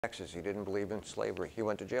taxes. He didn't believe in slavery. He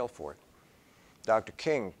went to jail for it. Dr.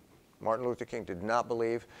 King, Martin Luther King, did not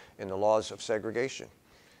believe in the laws of segregation.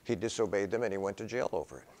 He disobeyed them and he went to jail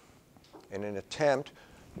over it. In an attempt,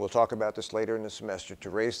 we'll talk about this later in the semester, to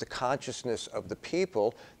raise the consciousness of the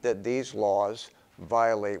people that these laws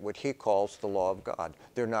violate what he calls the law of God.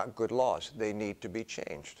 They're not good laws. They need to be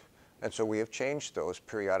changed. And so we have changed those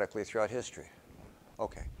periodically throughout history.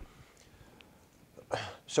 Okay.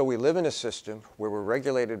 So we live in a system where we're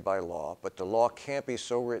regulated by law, but the law can't be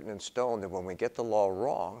so written in stone that when we get the law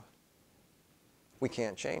wrong, we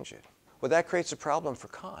can't change it. Well, that creates a problem for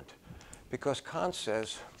Kant, because Kant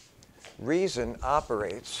says reason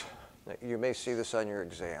operates, you may see this on your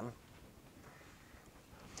exam,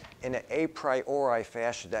 in an a priori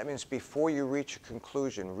fashion. That means before you reach a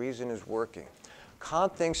conclusion, reason is working.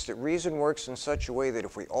 Kant thinks that reason works in such a way that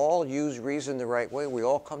if we all use reason the right way, we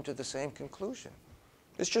all come to the same conclusion.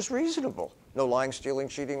 It's just reasonable. No lying, stealing,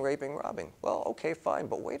 cheating, raping, robbing. Well, okay, fine,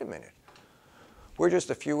 but wait a minute. We're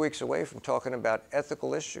just a few weeks away from talking about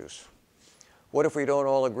ethical issues. What if we don't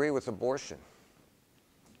all agree with abortion?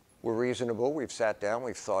 We're reasonable, we've sat down,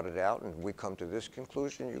 we've thought it out, and we come to this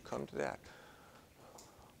conclusion, you come to that.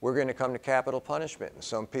 We're going to come to capital punishment, and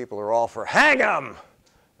some people are all for hang 'em!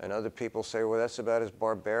 And other people say, well, that's about as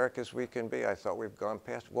barbaric as we can be. I thought we've gone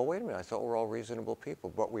past. Well, wait a minute, I thought we're all reasonable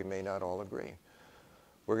people, but we may not all agree.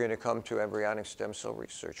 We're going to come to embryonic stem cell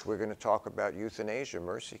research. We're going to talk about euthanasia,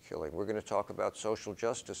 mercy killing. We're going to talk about social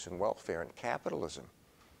justice and welfare and capitalism.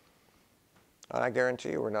 And I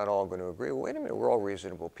guarantee you we're not all going to agree. Well, wait a minute, we're all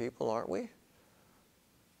reasonable people, aren't we?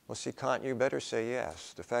 Well, see, Kant, you better say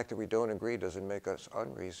yes. The fact that we don't agree doesn't make us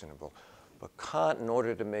unreasonable. But Kant, in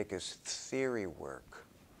order to make his theory work,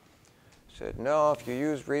 said, no, if you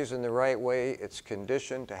use reason the right way, it's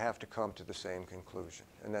conditioned to have to come to the same conclusion.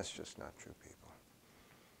 And that's just not true, people.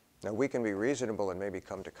 Now, we can be reasonable and maybe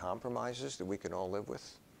come to compromises that we can all live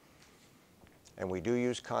with. And we do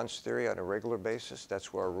use Kant's theory on a regular basis.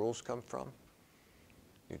 That's where our rules come from.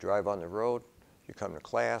 You drive on the road, you come to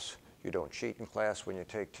class, you don't cheat in class when you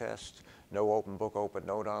take tests, no open book, open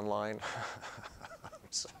note online. I'm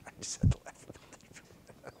sorry, I just had to laugh about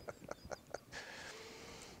that.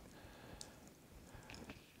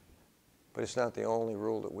 But it's not the only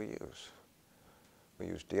rule that we use. We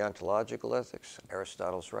use deontological ethics.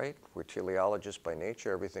 Aristotle's right. We're teleologists by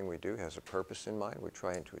nature. Everything we do has a purpose in mind. We're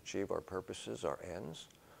trying to achieve our purposes, our ends.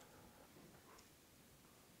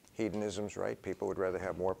 Hedonism's right. People would rather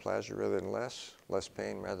have more pleasure rather than less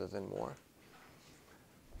pain rather than more.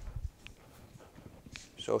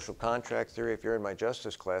 Social contract theory, if you're in my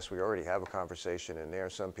justice class, we already have a conversation in there.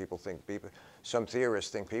 Some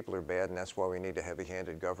theorists think people are bad, and that's why we need a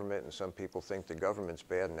heavy-handed government, and some people think the government's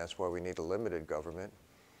bad, and that's why we need a limited government.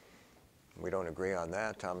 We don't agree on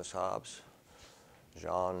that. Thomas Hobbes,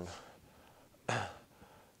 Jean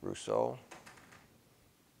Rousseau.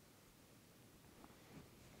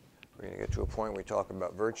 We're going to get to a point where we talk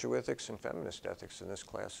about virtue ethics and feminist ethics in this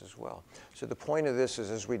class as well. So the point of this is,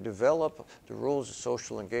 as we develop the rules of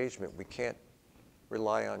social engagement, we can't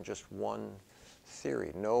rely on just one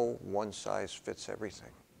theory. No one size fits everything.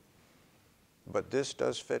 But this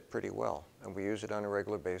does fit pretty well, and we use it on a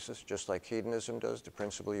regular basis, just like hedonism does, the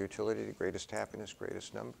principle of utility, the greatest happiness,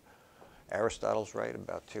 greatest number. Aristotle's right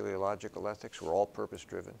about teleological ethics. We're all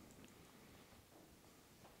purpose-driven.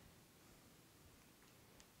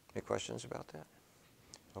 Any questions about that?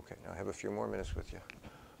 Okay, now I have a few more minutes with you.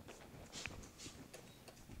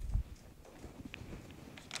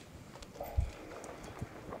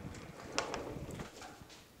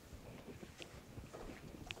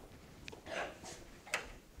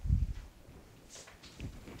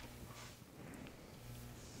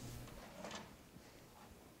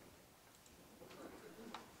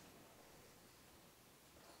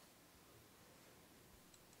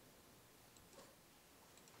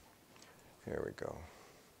 Here we go.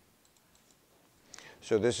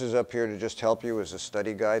 So this is up here to just help you as a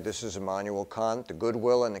study guide. This is Immanuel Kant, the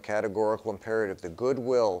goodwill and the categorical imperative. The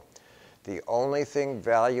goodwill, the only thing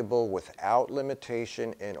valuable without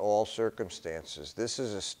limitation in all circumstances. This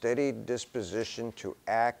is a steady disposition to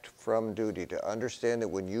act from duty, to understand that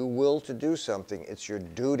when you will to do something, it's your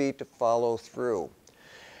duty to follow through.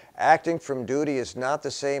 Acting from duty is not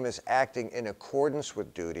the same as acting in accordance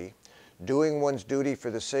with duty. Doing one's duty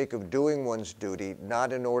for the sake of doing one's duty,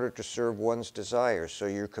 not in order to serve one's desires. So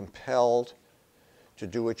you're compelled to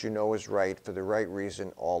do what you know is right for the right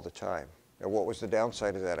reason all the time. Now, what was the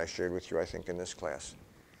downside of that I shared with you, I think, in this class?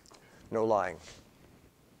 No lying.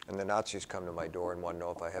 And the Nazis come to my door and want to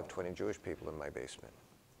know if I have 20 Jewish people in my basement.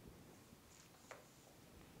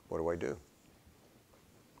 What do I do?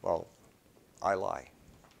 Well, I lie.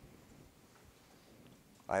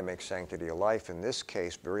 I make sanctity of life, in this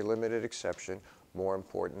case, very limited exception, more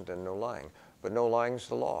important than no lying. But no lying is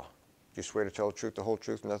the law. You swear to tell the truth, the whole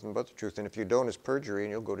truth, nothing but the truth. And if you don't, it's perjury,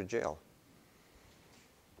 and you'll go to jail.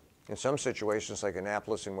 In some situations, like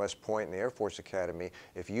Annapolis and West Point and the Air Force Academy,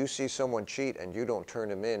 if you see someone cheat and you don't turn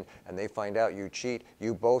them in, and they find out you cheat,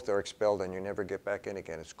 you both are expelled and you never get back in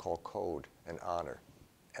again. It's called code and honor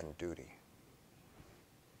and duty.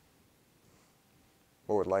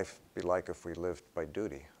 What would life be like if we lived by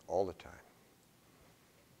duty all the time?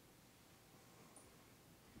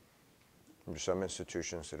 There are some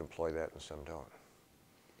institutions that employ that and some don't.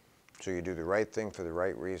 So you do the right thing for the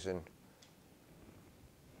right reason,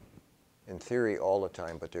 in theory all the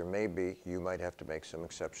time, but there may be, you might have to make some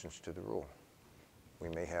exceptions to the rule. We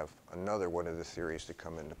may have another one of the theories that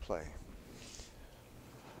come into play.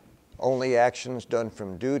 Only actions done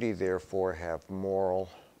from duty, therefore, have moral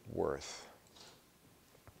worth.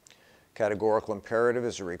 Categorical imperative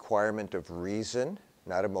is a requirement of reason,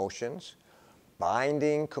 not emotions,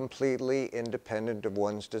 binding, completely independent of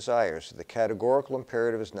one's desires. The categorical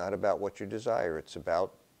imperative is not about what you desire. It's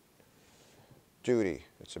about duty.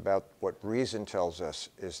 It's about what reason tells us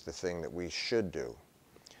is the thing that we should do.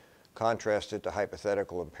 Contrasted to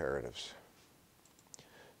hypothetical imperatives.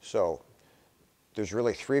 So there's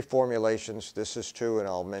really three formulations. This is two, and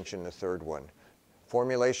I'll mention the third one.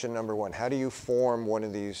 Formulation number one. How do you form one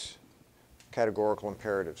of these categorical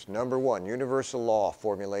imperatives? Number one, universal law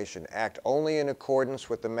formulation. Act only in accordance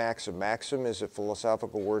with the maxim. Maxim is a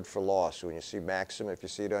philosophical word for law. So when you see maxim, if you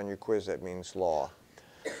see it on your quiz, that means law.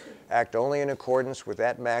 Act only in accordance with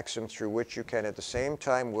that maxim through which you can at the same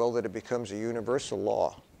time will that it becomes a universal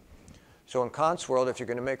law. So in Kant's world, if you're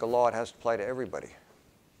going to make a law, it has to apply to everybody.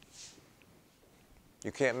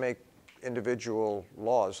 You can't make individual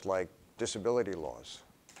laws like disability laws.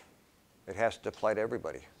 It has to apply to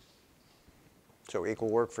everybody. So equal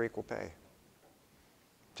work for equal pay.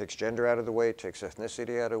 Takes gender out of the way, takes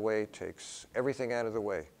ethnicity out of the way, takes everything out of the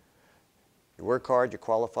way. You work hard, you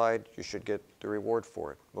qualified, you should get the reward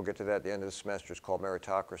for it. We'll get to that at the end of the semester. It's called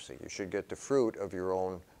meritocracy. You should get the fruit of your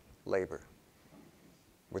own labor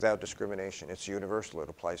without discrimination. It's universal. It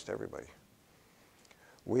applies to everybody.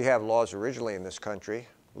 We have laws originally in this country,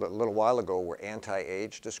 a little while ago, were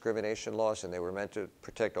anti-age discrimination laws, and they were meant to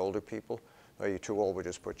protect older people. Oh, you're too old, we'll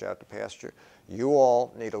just put you out to pasture. You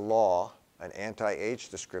all need a law, an anti-age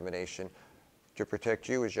discrimination, to protect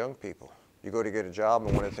you as young people. You go to get a job,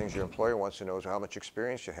 and one of the things your employer wants to know is how much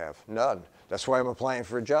experience you have. None. That's why I'm applying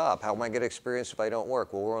for a job. How am I going to get experience if I don't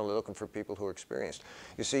work? Well, we're only looking for people who are experienced.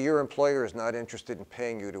 You see, your employer is not interested in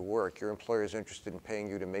paying you to work. Your employer is interested in paying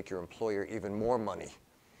you to make your employer even more money.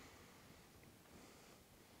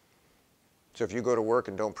 So if you go to work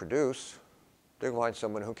and don't produce, they'll find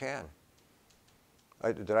someone who can.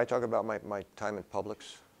 Did I talk about my time in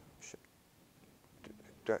Publix?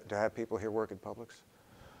 Do I have people here work at Publix?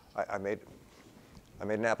 I made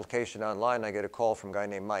an application online. I get a call from a guy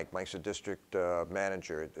named Mike. Mike's a district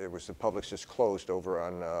manager. It was the Publix just closed over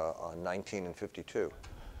on 19 and 52.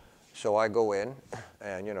 So I go in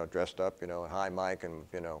and, dressed up, hi Mike, and,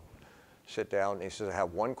 sit down. And he says, I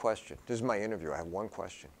have one question. This is my interview. I have one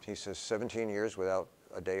question. He says, 17 years without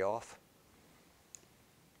a day off?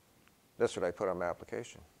 That's what I put on my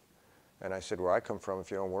application. And I said, where I come from,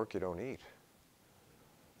 if you don't work, you don't eat.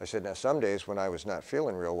 I said, now some days when I was not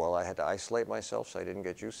feeling real well, I had to isolate myself so I didn't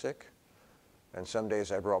get you sick. And some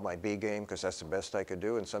days I brought my B game because that's the best I could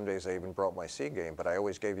do. And some days I even brought my C game. But I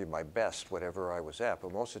always gave you my best, whatever I was at.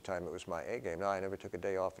 But most of the time it was my A game. No, I never took a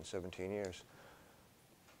day off in 17 years.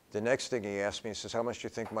 The next thing he asked me, he says, how much do you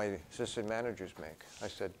think my assistant managers make? I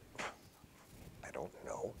said, I don't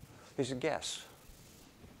know. He said, guess.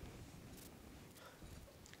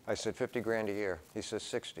 I said, 50 grand a year. He says,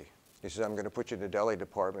 60. He says, I'm going to put you in the deli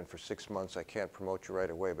department for 6 months. I can't promote you right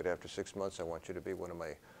away, but after 6 months, I want you to be one of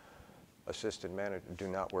my assistant managers. Do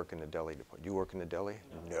not work in the deli department. You work in the deli?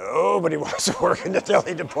 Nobody wants to work in the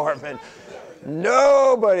deli department.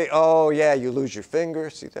 Nobody. Oh, yeah, you lose your finger.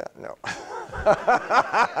 See that? No.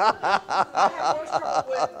 I have more trouble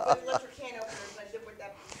with electric can openers than I did with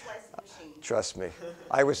that slicing machine. Trust me.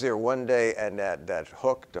 I was there one day, and that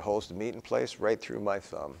hook that holds the meat in place right through my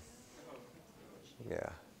thumb. Yeah.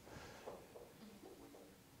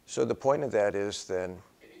 So the point of that is then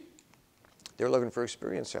they're looking for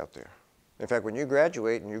experience out there. In fact, when you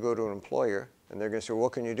graduate and you go to an employer, and they're going to say, well,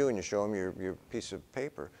 what can you do? And you show them your piece of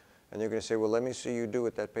paper. And they're going to say, well, let me see you do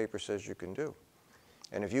what that paper says you can do.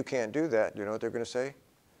 And if you can't do that, you know what they're going to say?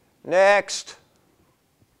 Next.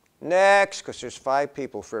 Next. Because there's 5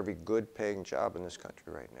 people for every good paying job in this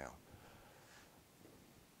country right now.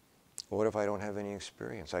 Well, what if I don't have any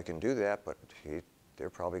experience? I can do that, but they're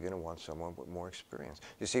probably going to want someone with more experience.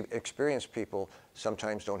 You see, experienced people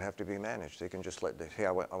sometimes don't have to be managed. They can just hey,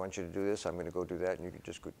 I want you to do this, I'm going to go do that, and you can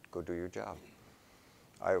just go do your job.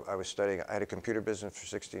 I was studying, I had a computer business for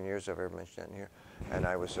 16 years, I've ever mentioned that in here, and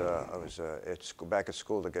I was back at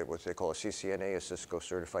school to get what they call a CCNA, a Cisco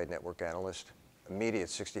Certified Network Analyst. Immediate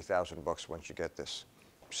 $60,000 once you get this.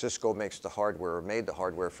 Cisco makes the hardware, or made the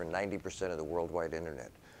hardware for 90% of the worldwide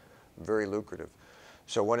internet. Very lucrative.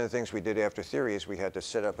 So one of the things we did after theory is we had to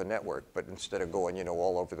set up a network, but instead of going,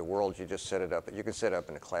 all over the world, you just set it up. You can set it up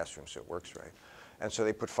in a classroom so it works right. And so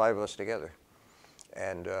they put 5 of us together.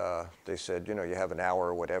 And they said, you have an hour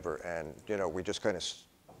or whatever. And, we just kind of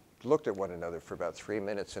looked at one another for about 3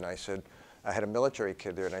 minutes. And I said, I had a military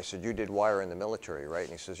kid there, and I said, you did wire in the military, right?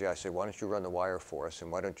 And he says, yeah. I said, why don't you run the wire for us?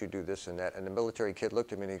 And why don't you do this and that? And the military kid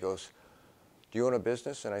looked at me and he goes, do you own a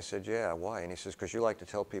business? And I said, yeah, why? And he says, because you like to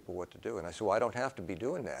tell people what to do. And I said, well, I don't have to be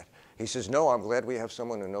doing that. He says, no, I'm glad we have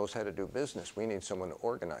someone who knows how to do business. We need someone to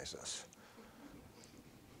organize us.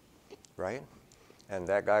 Right? And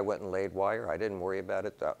that guy went and laid wire. I didn't worry about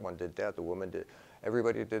it. That one did that. The woman did.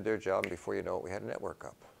 Everybody did their job. And before you know it, we had a network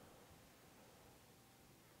up.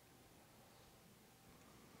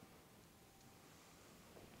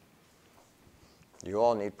 You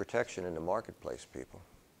all need protection in the marketplace, people.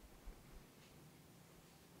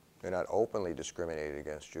 They're not openly discriminating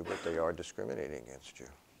against you, but they are discriminating against you.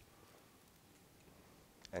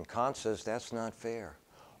 And Kant says that's not fair.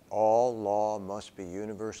 All law must be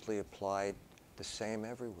universally applied the same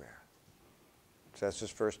everywhere. So that's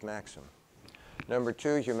his first maxim. Number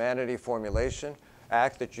 2, humanity formulation.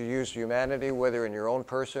 Act that you use humanity, whether in your own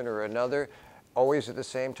person or another, always at the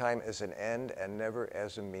same time as an end and never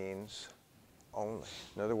as a means only.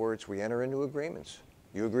 In other words, we enter into agreements.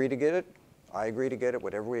 You agree to get it, I agree to get it.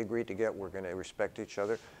 Whatever we agree to get, we're going to respect each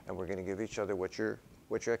other, and we're going to give each other what your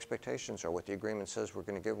expectations are, what the agreement says we're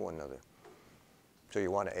going to give one another. So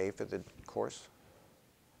you want an A for the course?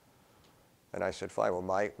 And I said, fine. Well,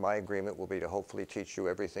 my agreement will be to hopefully teach you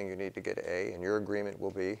everything you need to get an A, and your agreement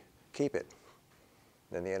will be keep it.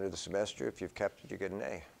 Then at the end of the semester, if you've kept it, you get an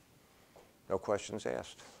A. No questions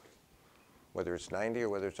asked. Whether it's 90 or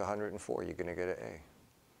whether it's 104, you're going to get an A.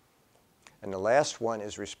 And the last one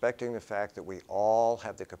is respecting the fact that we all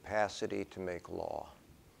have the capacity to make law.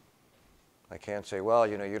 I can't say, well,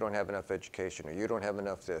 you don't have enough education, or you don't have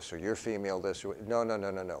enough this, or you're female this. No, no,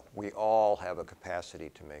 no, no, no. We all have a capacity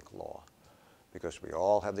to make law because we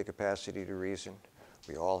all have the capacity to reason.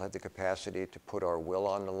 We all have the capacity to put our will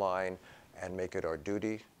on the line and make it our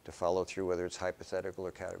duty to follow through, whether it's hypothetical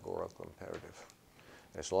or categorical imperative.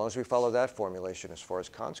 And as long as we follow that formulation, as far as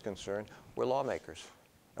Kant's concerned, we're lawmakers.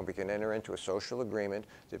 And we can enter into a social agreement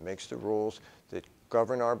that makes the rules that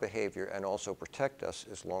govern our behavior and also protect us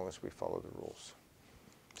as long as we follow the rules.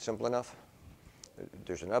 Simple enough?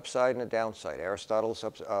 There's an upside and a downside. Aristotle's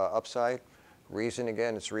upside, reason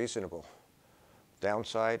again, it's reasonable.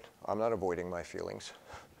 Downside, I'm not avoiding my feelings.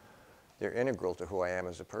 They're integral to who I am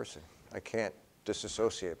as a person. I can't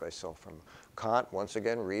disassociate myself from them. Kant, once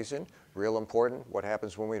again, reason, real important. What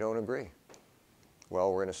happens when we don't agree?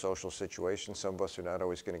 Well, we're in a social situation. Some of us are not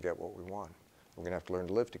always going to get what we want. We're going to have to learn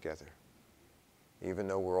to live together. Even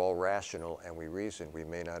though we're all rational and we reason, we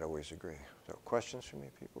may not always agree. So questions for me,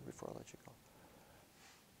 people, before I let you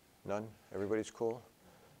go? None? Everybody's cool?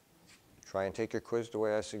 Try and take your quiz the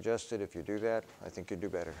way I suggested. If you do that, I think you'd do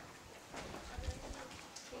better.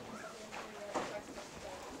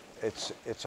 It's